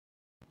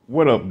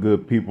What up,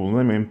 good people?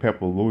 Lemon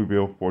Pepper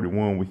Louisville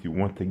 41 with you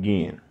once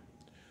again.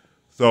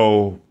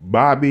 So,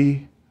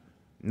 Bobby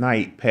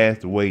Knight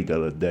passed away the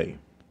other day,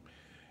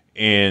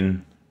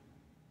 and,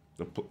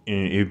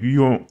 if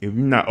you're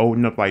not old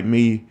enough like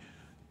me,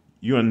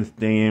 you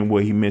understand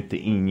what he meant to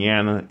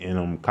Indiana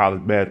and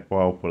college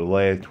basketball for the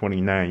last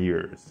 29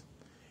 years,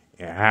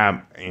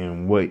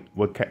 and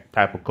what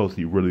type of coach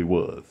he really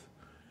was.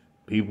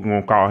 People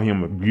gonna call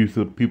him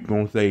abusive. People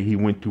gonna say he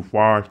went too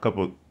far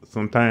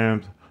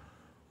sometimes,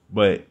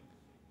 but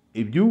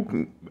if you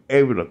can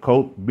able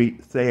to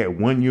say at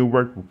 1 year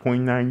work for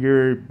 29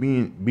 years,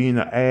 being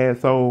an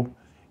asshole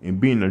and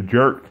being a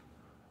jerk,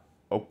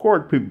 of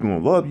course people gonna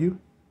love you.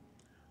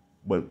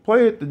 But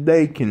players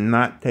today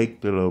cannot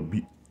take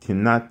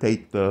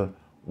the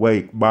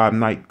way Bob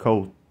Knight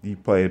coached these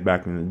players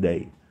back in the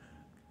day.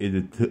 Is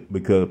it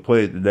because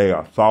players today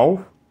are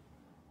soft,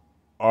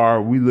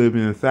 or we live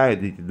in a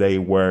society today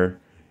where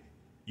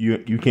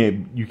you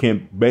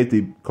can't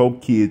basically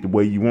coach kids the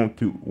way you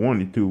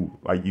wanted to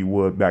like you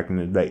would back in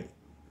the day.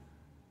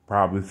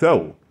 Probably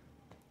so.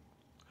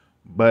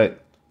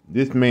 But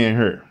this man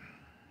here,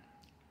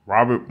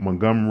 Robert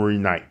Montgomery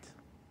Knight.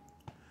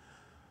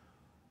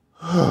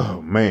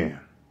 Oh man.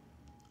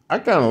 I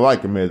kinda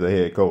like him as a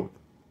head coach.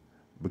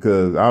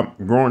 Because I'm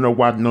growing up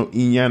watching those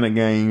Indiana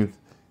games,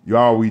 you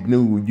always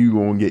knew you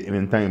were gonna get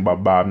entertained by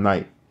Bob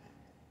Knight.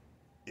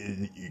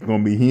 It's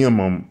gonna be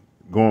him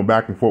going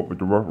back and forth with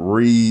the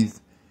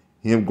referees,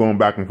 him going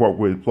back and forth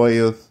with his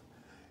players.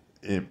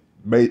 It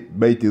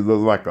basically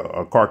looks like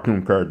a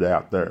cartoon character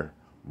out there.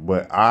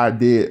 But I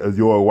did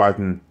enjoy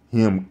watching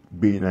him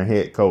being a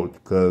head coach,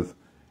 because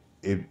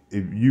if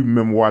you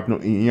remember watching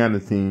the Indiana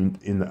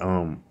teams in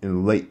the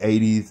late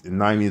 80s and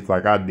 90s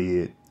like I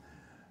did,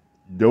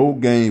 those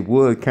games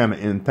was kind of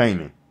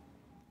entertaining.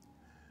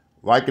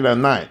 Like it or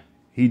not,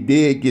 he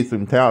did get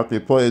some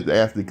talented players to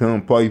actually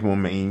come play for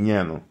him in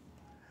Indiana.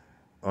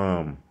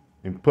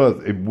 And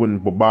plus, if it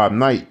wasn't for Bob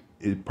Knight,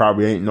 it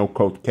probably ain't no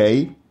Coach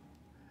K.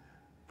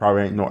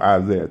 Probably ain't no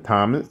Isaiah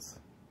Thomas.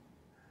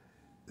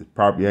 It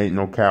probably ain't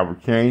no Calvin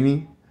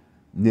Chaney,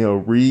 Neil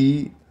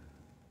Reed,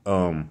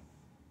 and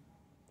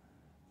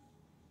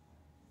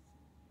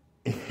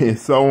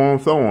so on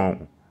and so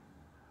on.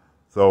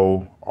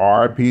 So,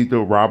 r.i.p.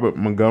 to Robert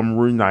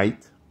Montgomery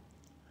Knight.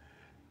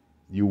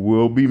 You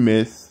will be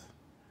missed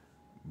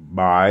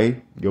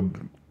by the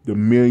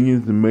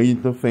millions and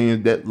millions of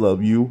fans that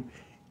love you,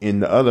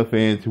 and the other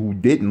fans who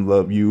didn't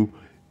love you.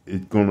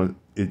 It's gonna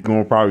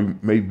probably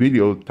make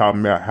videos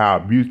talking about how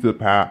abusive,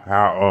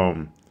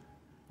 how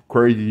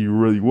crazy you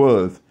really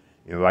was.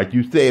 And like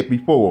you said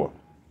before,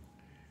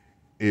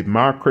 if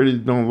my critics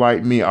don't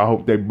like me, I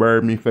hope they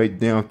bury me face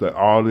down so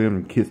all of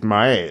them kiss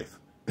my ass.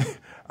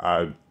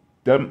 I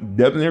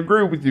definitely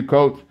agree with you,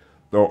 Coach.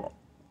 So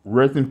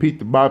rest in peace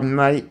to Bobby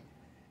Knight.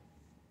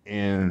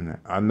 And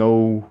I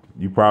know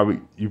you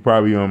probably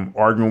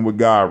arguing with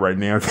God right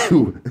now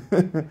too.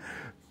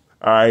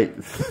 All right,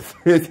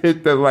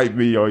 hit that like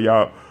video,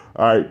 y'all.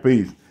 All right,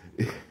 peace.